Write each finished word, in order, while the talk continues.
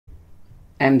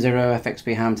M0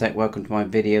 FXB Hamtech, welcome to my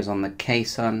videos on the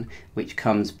KSUN, which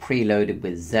comes preloaded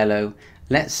with ZELLO.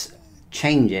 Let's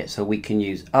change it so we can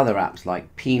use other apps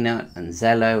like Peanut and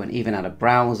ZELLO and even add a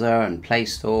browser and Play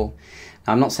Store.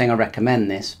 Now, I'm not saying I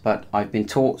recommend this, but I've been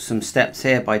taught some steps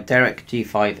here by Derek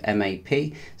G5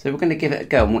 MAP, so we're going to give it a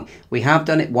go. We have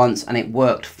done it once and it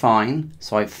worked fine,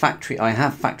 so I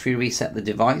have factory reset the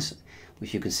device,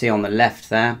 which you can see on the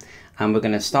left there, and we're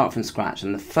going to start from scratch.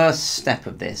 And the first step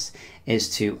of this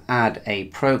is to add a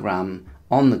program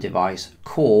on the device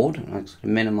called, I'm going to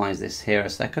minimize this here a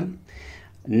second,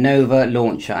 Nova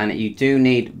Launcher, and you do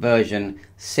need version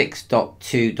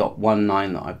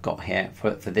 6.2.19 that I've got here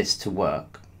for this to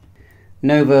work.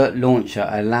 Nova Launcher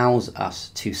allows us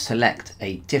to select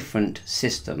a different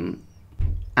system,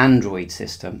 Android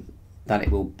system, that it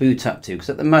will boot up to, because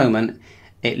at the moment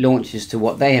it launches to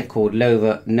what they have called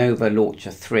Nova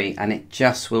Launcher 3, and it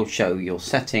just will show your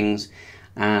settings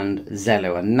and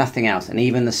ZELLO and nothing else, and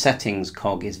even the settings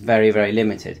cog is very, very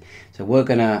limited. So we're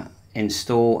going to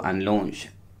install and launch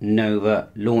Nova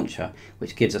Launcher,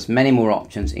 which gives us many more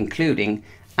options, including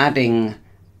adding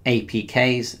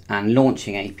APKs and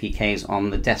launching APKs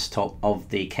on the desktop of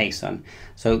the KSUN.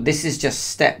 So this is just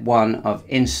step one of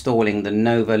installing the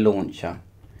Nova Launcher.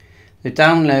 The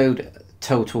download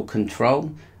Total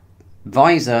Control.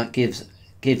 VYSOR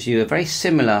gives you a very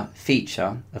similar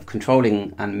feature of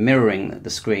controlling and mirroring the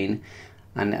screen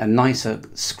and a nicer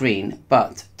screen,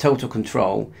 but Total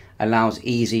Control allows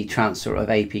easy transfer of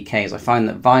APKs. I find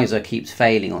that VYSOR keeps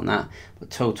failing on that, but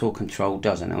Total Control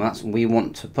doesn't, and we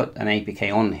want to put an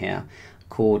APK on here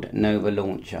called Nova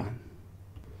Launcher.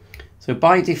 So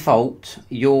by default,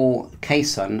 your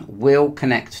KSUN will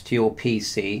connect to your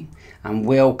PC and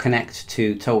will connect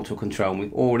to Total Control, and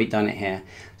we've already done it here.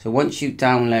 So once you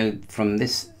download from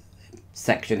this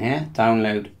section here,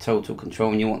 download Total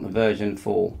Control, and you want the version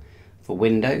for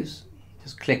Windows,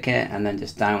 just click it and then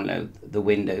just download the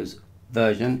Windows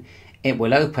version. It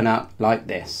will open up like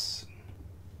this,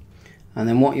 and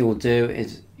then what you'll do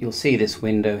is you'll see this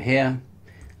window here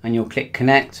and you'll click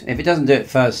connect. If it doesn't do it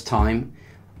first time,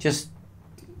 just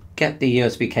get the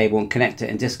USB cable and connect it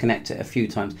and disconnect it a few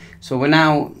times. So we're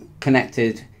now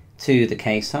connected to the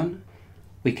KSUN.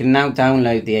 We can now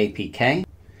download the APK.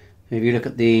 If you look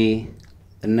at the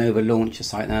Nova Launcher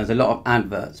site now, there's a lot of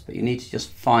adverts, but you need to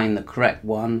just find the correct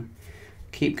one.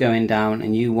 Keep going down,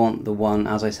 and you want the one,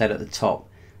 as I said at the top,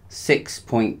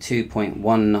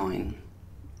 6.2.19.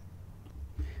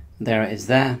 There it is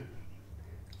there.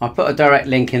 I'll put a direct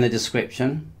link in the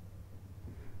description.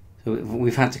 So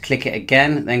we've had to click it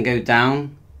again, then go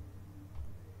down.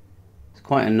 It's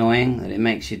quite annoying that it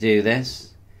makes you do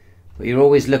this, but you're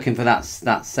always looking for that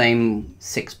same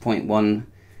 6.1.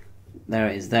 There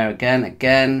it is there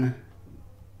again,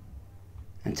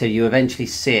 until you eventually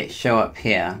see it show up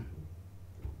here.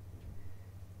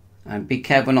 And be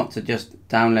careful not to just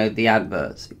download the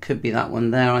adverts. It could be that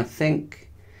one there, I think.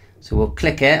 So we'll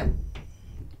click it,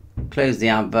 close the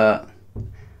advert,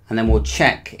 and then we'll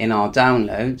check in our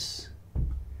downloads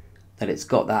that it's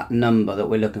got that number that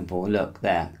we're looking for. Look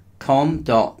there,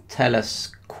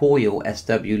 com.telescoil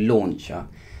SW launcher,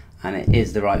 and it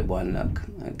is the right one. Look,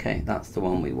 okay, that's the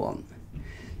one we want.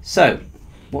 So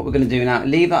what we're going to do now,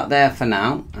 leave that there for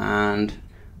now, and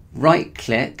right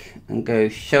click and go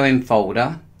show in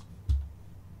folder,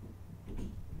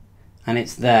 and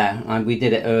it's there, and we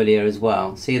did it earlier as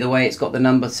well. See the way it's got the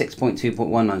number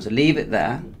 6.2.19, so leave it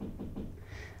there.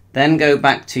 Then go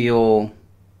back to your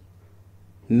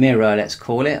mirror, let's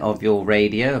call it, of your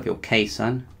radio, of your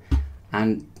KSUN,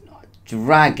 and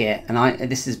drag it, and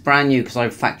this is brand new because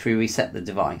I've factory reset the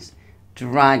device.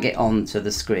 Drag it onto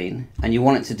the screen, and you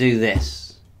want it to do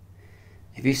this.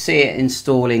 If you see it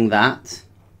installing that,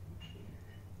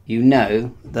 you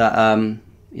know that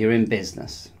you're in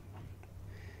business.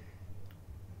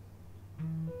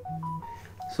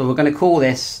 So we're going to call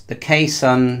this the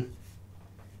KSUN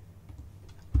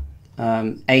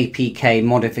APK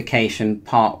modification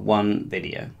part 1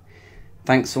 video.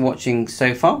 Thanks for watching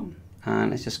so far,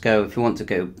 and let's just go, if you want to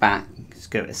go back,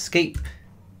 just go escape,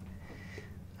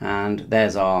 and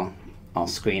there's our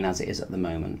screen as it is at the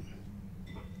moment.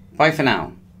 Bye for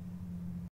now.